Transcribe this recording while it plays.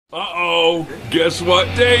Uh-oh, guess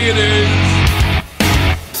what day it is?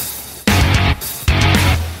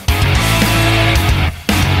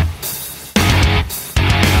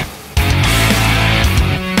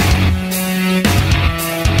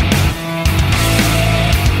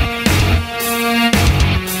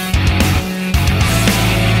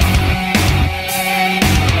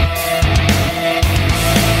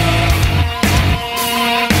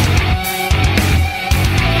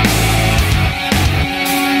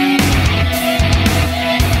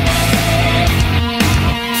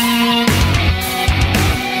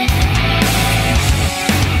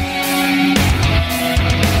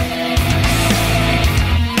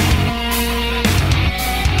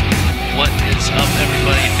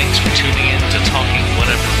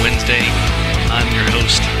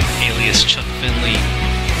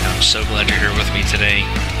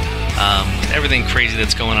 Everything crazy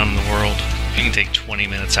that's going on in the world, if you can take 20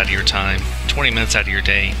 minutes out of your time, 20 minutes out of your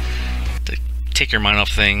day to take your mind off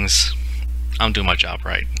things, I'm doing my job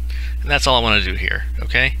right. And that's all I want to do here,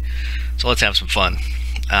 okay? So let's have some fun.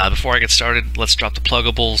 Before I get started, let's drop the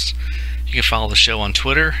pluggables. You can follow the show on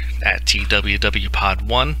Twitter at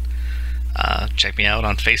TWWPod1. Check me out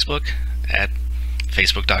on Facebook at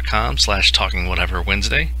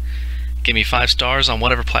facebook.com/TalkingWhateverWednesday. Give me 5 stars on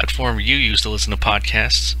whatever platform you use to listen to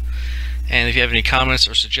podcasts. And if you have any comments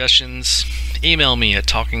or suggestions, email me at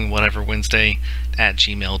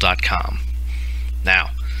talkingwhateverwednesday@gmail.com.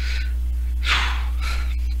 Now,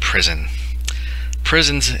 prison.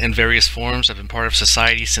 Prisons in various forms have been part of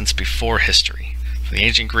society since before history, from the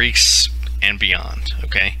ancient Greeks and beyond,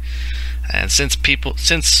 okay? And since a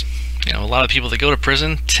lot of people that go to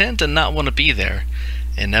prison tend to not want to be there,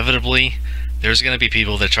 inevitably, there's going to be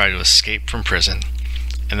people that try to escape from prison.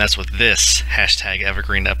 And that's what this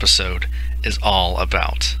 #Evergreen episode is all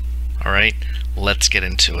about. Alright, let's get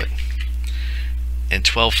into it. In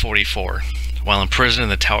 1244, while in prison in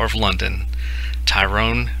the Tower of London,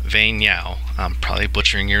 Tyrone Vane Yao, I'm probably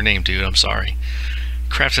butchering your name, dude, I'm sorry,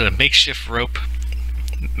 crafted a makeshift rope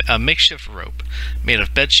made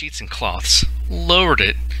of bed sheets and cloths, lowered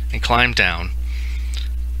it, and climbed down.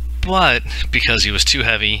 But because he was too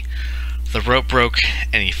heavy, the rope broke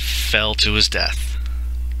and he fell to his death.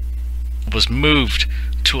 Was moved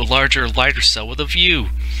to a larger, lighter cell with a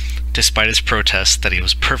view, despite his protests that he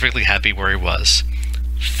was perfectly happy where he was,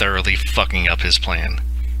 thoroughly fucking up his plan.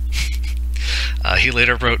 He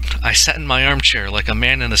later wrote, "I sat in my armchair like a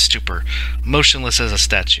man in a stupor, motionless as a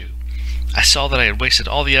statue. I saw that I had wasted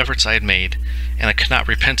all the efforts I had made, and I could not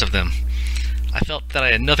repent of them. I felt that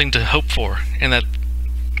I had nothing to hope for, and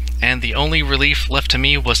the only relief left to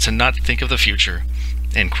me was to not think of the future."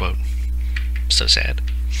 End quote. So sad.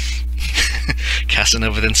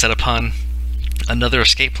 Casanova then set upon another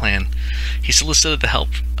escape plan. He solicited the help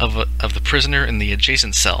of the prisoner in the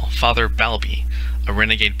adjacent cell, Father Balby, a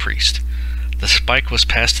renegade priest. The spike was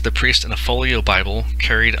passed to the priest in a folio Bible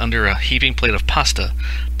carried under a heaping plate of pasta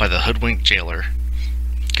by the hoodwinked jailer.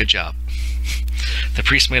 Good job. The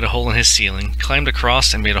priest made a hole in his ceiling, climbed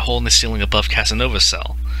across, and made a hole in the ceiling above Casanova's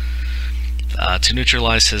cell. To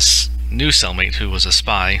neutralize his new cellmate, who was a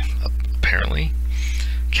spy, apparently,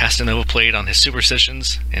 Casanova played on his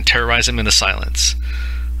superstitions and terrorized him into silence.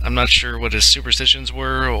 I'm not sure what his superstitions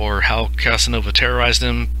were or how Casanova terrorized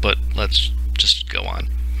him, but let's just go on.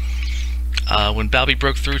 When Balby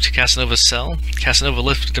broke through to Casanova's cell, Casanova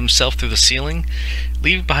lifted himself through the ceiling,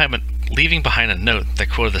 leaving behind a note that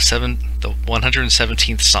quoted the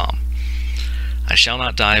 117th Psalm. "I shall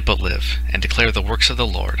not die but live, and declare the works of the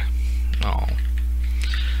Lord." Oh.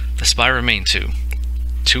 The spy remained too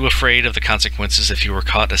afraid of the consequences if you were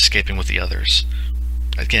caught escaping with the others.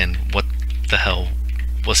 Again, what the hell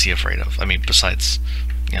was he afraid of? I mean, besides,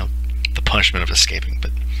 the punishment of escaping,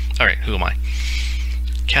 but alright, who am I?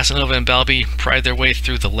 Casanova and Balby pried their way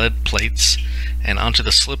through the lead plates and onto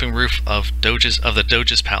the sloping roof of the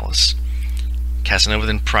Doge's palace. Casanova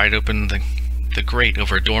then pried open the grate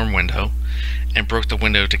over a dorm window and broke the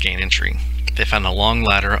window to gain entry. They found a long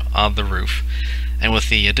ladder on the roof, and with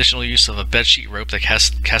the additional use of a bedsheet rope that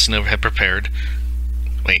Casanova had prepared...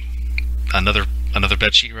 Wait, another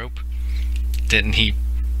bedsheet rope? Did he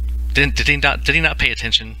not pay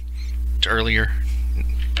attention to earlier?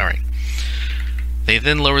 Alright. They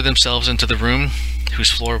then lowered themselves into the room,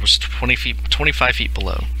 whose floor was 25 feet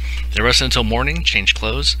below. They rested until morning, changed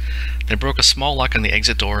clothes, then broke a small lock on the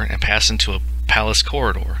exit door and passed into a palace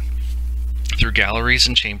corridor, through galleries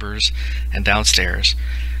and chambers, and downstairs,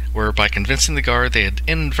 where by convincing the guard they had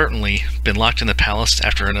inadvertently been locked in the palace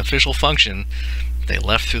after an official function, they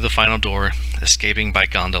left through the final door, escaping by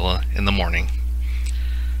gondola in the morning.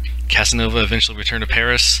 Casanova eventually returned to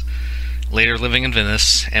Paris, later living in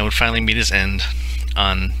Venice, and would finally meet his end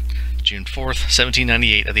on June 4th,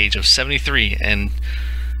 1798, at the age of 73 in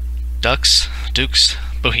Dukes,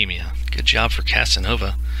 Bohemia. Good job for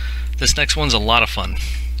Casanova. This next one's a lot of fun.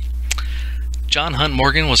 John Hunt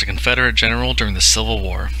Morgan was a Confederate general during the Civil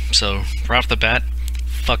War, so right off the bat,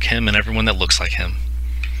 fuck him and everyone that looks like him.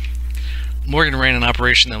 Morgan ran an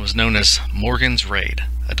operation that was known as Morgan's Raid,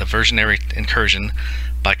 a diversionary incursion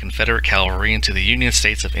by Confederate cavalry into the Union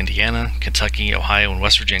states of Indiana, Kentucky, Ohio, and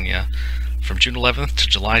West Virginia from June 11th to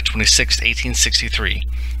July 26, 1863,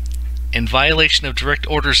 in violation of direct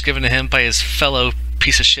orders given to him by his fellow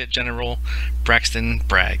piece-of-shit General Braxton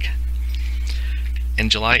Bragg. In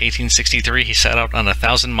July 1863, he set out on a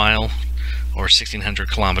 1,000-mile, or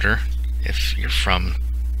 1,600-kilometer, if you're from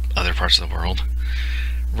other parts of the world,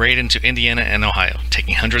 raid into Indiana and Ohio,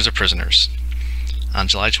 taking hundreds of prisoners. On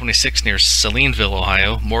July 26, near Salineville,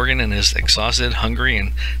 Ohio, Morgan and his exhausted, hungry,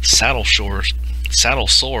 and saddle-sore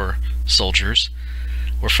soldiers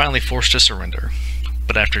were finally forced to surrender.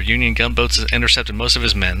 But after Union gunboats intercepted most of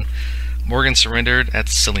his men, Morgan surrendered at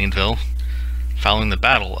Salineville, following the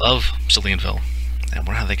Battle of Salineville. I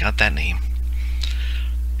wonder how they got that name.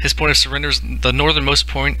 His point of surrender is the northernmost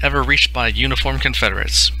point ever reached by uniformed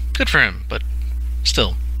Confederates. Good for him, but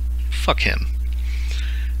still, fuck him.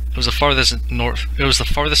 It was the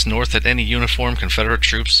farthest north that any uniformed Confederate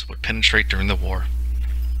troops would penetrate during the war.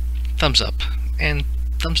 Thumbs up and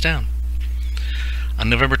thumbs down. On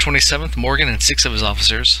November 27th, Morgan and 6 of his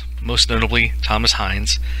officers, most notably Thomas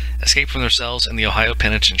Hines, escaped from their cells in the Ohio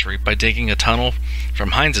Penitentiary by digging a tunnel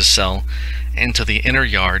from Hines's cell into the inner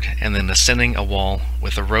yard and then ascending a wall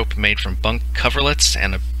with a rope made from bunk coverlets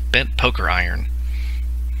and a bent poker iron.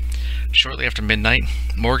 Shortly after midnight,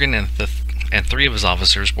 Morgan and 3 of his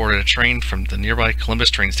officers boarded a train from the nearby Columbus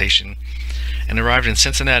train station and arrived in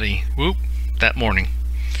Cincinnati, that morning.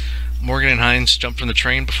 Morgan and Hines jumped from the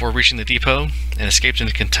train before reaching the depot and escaped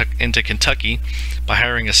into Kentucky by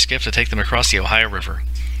hiring a skiff to take them across the Ohio River.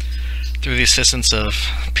 Through the assistance of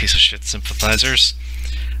piece-of-shit sympathizers,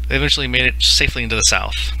 they eventually made it safely into the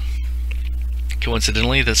South.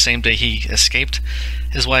 Coincidentally, the same day he escaped,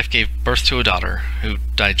 his wife gave birth to a daughter, who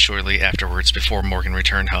died shortly afterwards before Morgan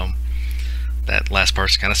returned home. That last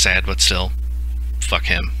part's kind of sad, but still, fuck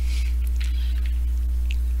him.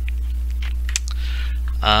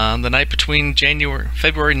 The night between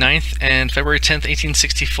February 9th and February 10th,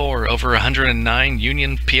 1864, over 109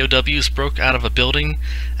 Union POWs broke out of a building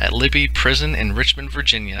at Libby Prison in Richmond,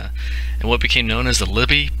 Virginia, in what became known as the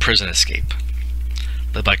Libby Prison Escape.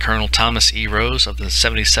 Led by Colonel Thomas E. Rose of the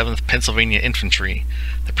 77th Pennsylvania Infantry,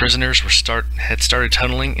 the prisoners had started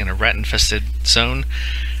tunneling in a rat-infested zone,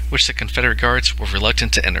 which the Confederate guards were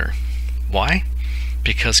reluctant to enter. Why?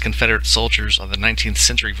 Because Confederate soldiers are the 19th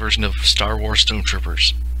century version of Star Wars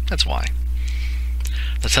stormtroopers. That's why.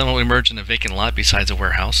 The tunnel emerged in a vacant lot beside a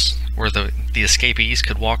warehouse, where the escapees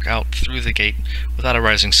could walk out through the gate without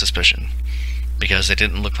arousing suspicion, because they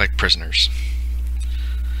didn't look like prisoners.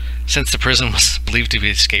 Since the prison was believed to be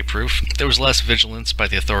escape-proof, there was less vigilance by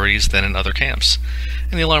the authorities than in other camps,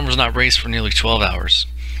 and the alarm was not raised for nearly 12 hours.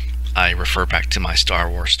 I refer back to my Star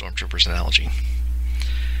Wars stormtroopers analogy.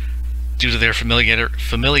 Due to their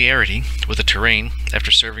familiarity with the terrain,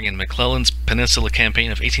 after serving in McClellan's Peninsula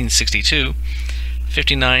Campaign of 1862,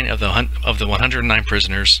 59 of the 109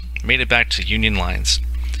 prisoners made it back to Union lines.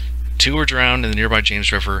 2 were drowned in the nearby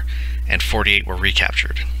James River, and 48 were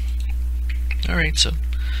recaptured. Alright, so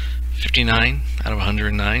 59 out of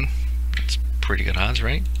 109. That's pretty good odds,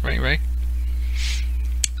 right? Right.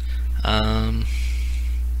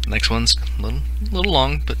 Next one's a little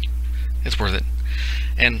long, but it's worth it.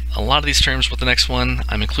 And a lot of these terms with the next one,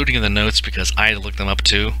 I'm including in the notes because I had to look them up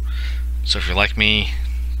too. So if you're like me,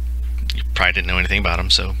 you probably didn't know anything about them,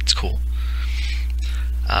 so it's cool.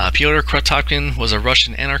 Pyotr Kropotkin was a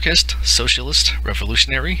Russian anarchist, socialist,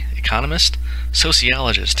 revolutionary, economist,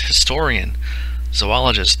 sociologist, historian,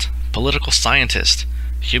 zoologist, political scientist,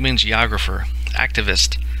 human geographer,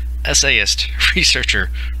 activist, essayist, researcher,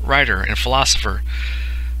 writer, and philosopher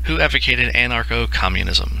who advocated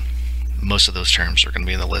anarcho-communism. Most of those terms are going to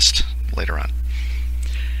be in the list later on.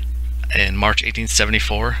 In March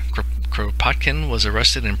 1874, Kropotkin was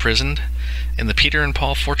arrested and imprisoned in the Peter and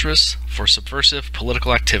Paul Fortress for subversive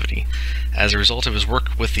political activity as a result of his work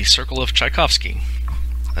with the Circle of Tchaikovsky.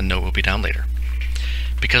 A note will be down later.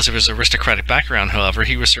 Because of his aristocratic background, however,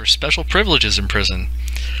 he reserved special privileges in prison,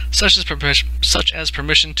 such as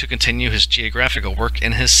permission to continue his geographical work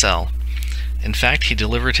in his cell. In fact, he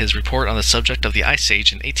delivered his report on the subject of the Ice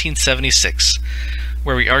Age in 1876,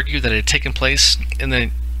 where he argued that it had taken place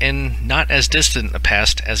in not as distant a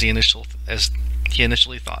past as he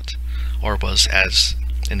initially thought. or was as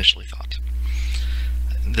initially thought.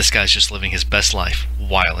 This guy's just living his best life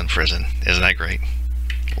while in prison. Isn't that great?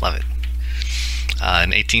 Love it.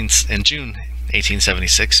 In June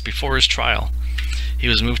 1876, before his trial, he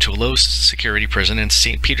was moved to a low-security prison in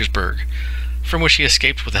St. Petersburg, from which he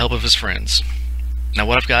escaped with the help of his friends. Now,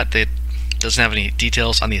 what I've got that doesn't have any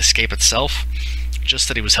details on the escape itself, just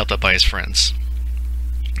that he was helped up by his friends.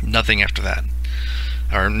 Nothing after that.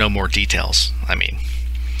 Or no more details, I mean.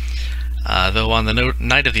 Though on the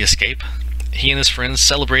night of the escape, he and his friends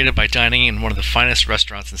celebrated by dining in one of the finest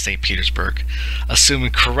restaurants in St. Petersburg,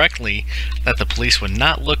 assuming correctly that the police would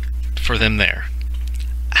not look for them there.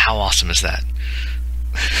 How awesome is that?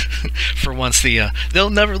 For once, they'll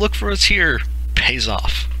never look for us here pays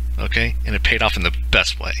off, okay? And it paid off in the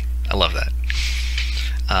best way. I love that.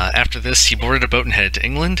 After this, he boarded a boat and headed to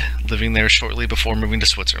England, living there shortly before moving to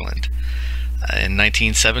Switzerland. In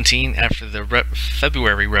 1917, after the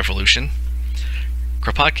February Revolution,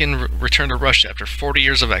 Kropotkin returned to Russia after 40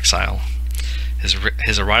 years of exile.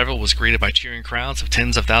 His arrival was greeted by cheering crowds of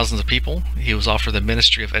tens of thousands of people. He was offered the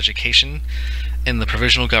Ministry of Education in the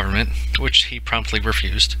provisional government, which he promptly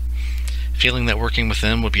refused, feeling that working with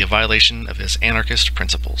them would be a violation of his anarchist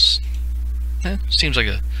principles. Seems like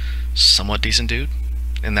a somewhat decent dude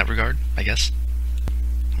in that regard, I guess.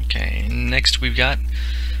 Okay, next we've got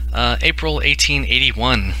April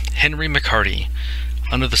 1881, Henry McCarty,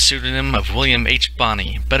 under the pseudonym of William H.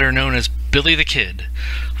 Bonney, better known as Billy the Kid,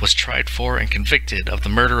 was tried for and convicted of the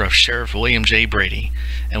murder of Sheriff William J. Brady,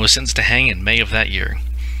 and was sentenced to hang in May of that year.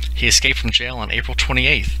 He escaped from jail on April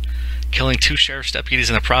 28th, killing 2 sheriff's deputies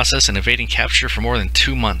in the process and evading capture for more than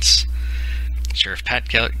 2 months. Sheriff Pat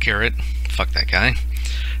Garrett, fuck that guy,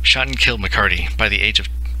 shot and killed McCarty by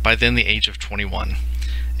then the age of 21,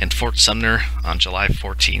 in Fort Sumner on July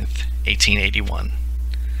 14th, 1881.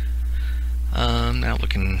 Now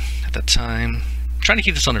looking at that time, trying to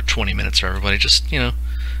keep this under 20 minutes for everybody, just, so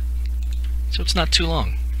it's not too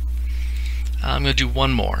long. I'm going to do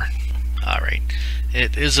one more. Alright,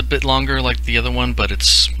 it is a bit longer like the other one, but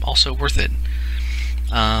it's also worth it.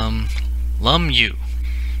 Lum Yu.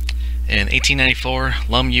 In 1894,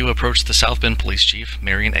 Lum Yu approached the South Bend police chief,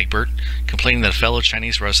 Marion Egbert, complaining that a fellow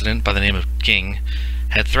Chinese resident by the name of Ging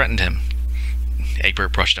had threatened him.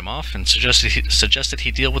 Egbert brushed him off and suggested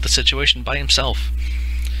he deal with the situation by himself.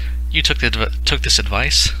 Yu took this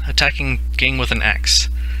advice, attacking Ging with an axe.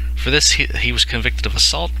 For this, he was convicted of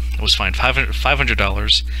assault, was fined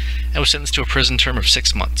 $500, and was sentenced to a prison term of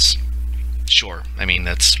 6 months. Sure, I mean,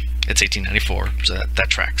 it's 1894, so that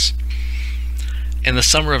tracks. In the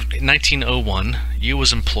summer of 1901, Yu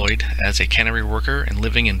was employed as a cannery worker and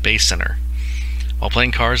living in Bay Center. While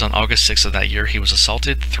playing cards on August 6th of that year, he was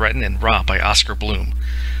assaulted, threatened, and robbed by Oscar Bloom,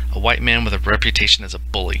 a white man with a reputation as a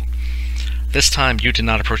bully. This time, Yu did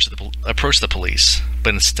not approach the police,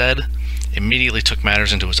 but instead immediately took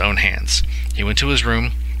matters into his own hands. He went to his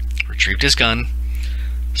room, retrieved his gun,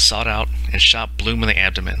 sought out, and shot Bloom in the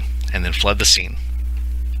abdomen, and then fled the scene.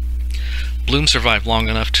 Bloom survived long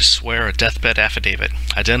enough to swear a deathbed affidavit,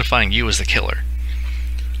 identifying Yu as the killer.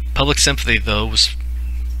 Public sympathy, though, was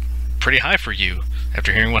pretty high for Yu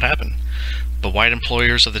after hearing what happened, but white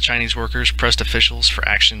employers of the Chinese workers pressed officials for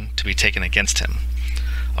action to be taken against him.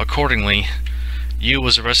 Accordingly, Yu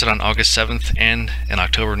was arrested on August 7th and, in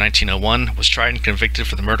October 1901, was tried and convicted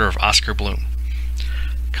for the murder of Oscar Bloom.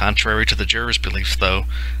 Contrary to the jurors' beliefs, though,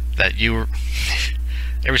 that Yu...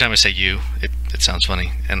 Every time I say Yu, it sounds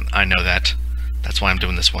funny, and I know that. That's why I'm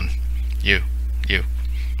doing this one. Yu.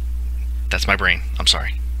 That's my brain. I'm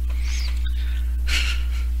sorry.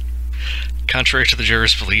 Contrary to the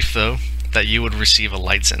jurors' belief, though, that Yu would receive a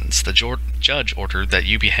light sentence, the judge ordered that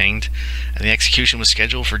Yu be hanged, and the execution was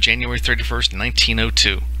scheduled for January 31st,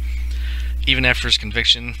 1902. Even after his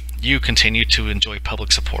conviction, Yu continued to enjoy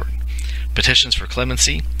public support. Petitions for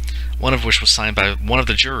clemency, one of which was signed by one of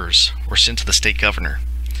the jurors, were sent to the state governor.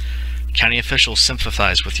 County officials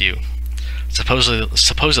sympathized with Yu,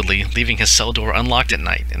 supposedly leaving his cell door unlocked at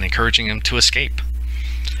night and encouraging him to escape.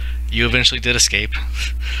 Yu eventually did escape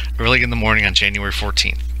early in the morning on January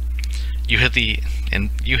 14th. Yu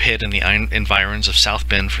hid in the environs of South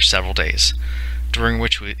Bend for several days, during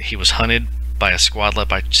which he was hunted by a squad led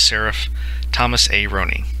by Sheriff Thomas A.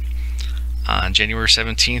 Roney. On January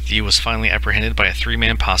 17th, Yu was finally apprehended by a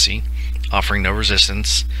 3-man posse, offering no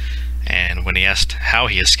resistance, and when he asked how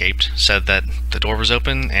he escaped, said that the door was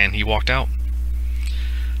open and he walked out.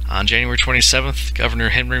 On January 27th, Governor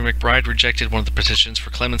Henry McBride rejected one of the petitions for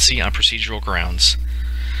clemency on procedural grounds,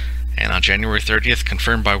 and on January 30th,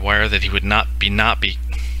 confirmed by wire that he would not be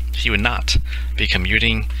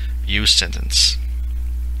commuting Yu's sentence.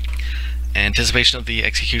 Anticipation of the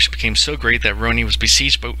execution became so great that Roney was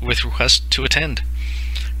besieged with requests to attend.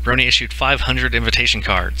 Roney issued 500 invitation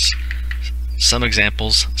cards. Some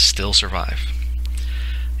examples still survive.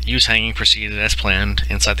 Yu's hanging proceeded as planned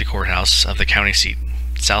inside the courthouse of the county seat,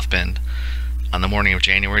 South Bend, on the morning of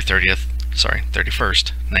January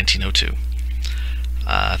 31st, 1902.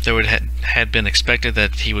 Though it had been expected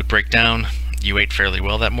that he would break down, Yu ate fairly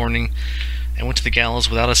well that morning and went to the gallows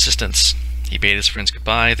without assistance. He bade his friends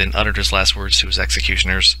goodbye, then uttered his last words to his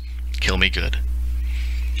executioners, "Kill me good."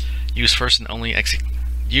 Yu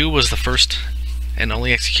was the first and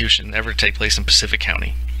only execution ever to take place in Pacific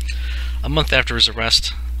County. A month after his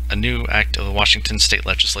arrest, a new act of the Washington State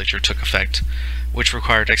Legislature took effect, which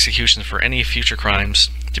required executions for any future crimes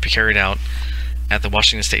to be carried out at the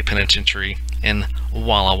Washington State Penitentiary in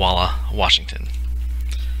Walla Walla, Washington.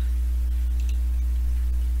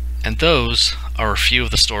 And those are a few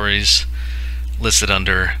of the stories listed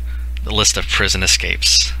under the list of prison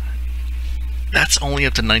escapes. That's only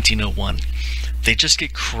up to 1901. They just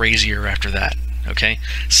get crazier after that, okay?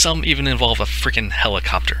 Some even involve a freaking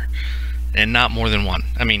helicopter, and not more than one.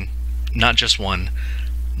 I mean, not just one.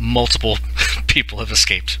 Multiple people have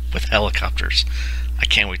escaped with helicopters. I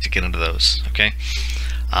can't wait to get into those, okay?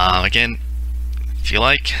 Again, if you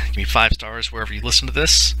like, give me 5 stars wherever you listen to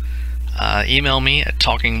this. Email me at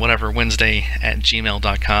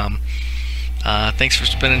talkingwhateverwednesday@gmail.com. Thanks for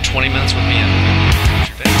spending 20 minutes with me.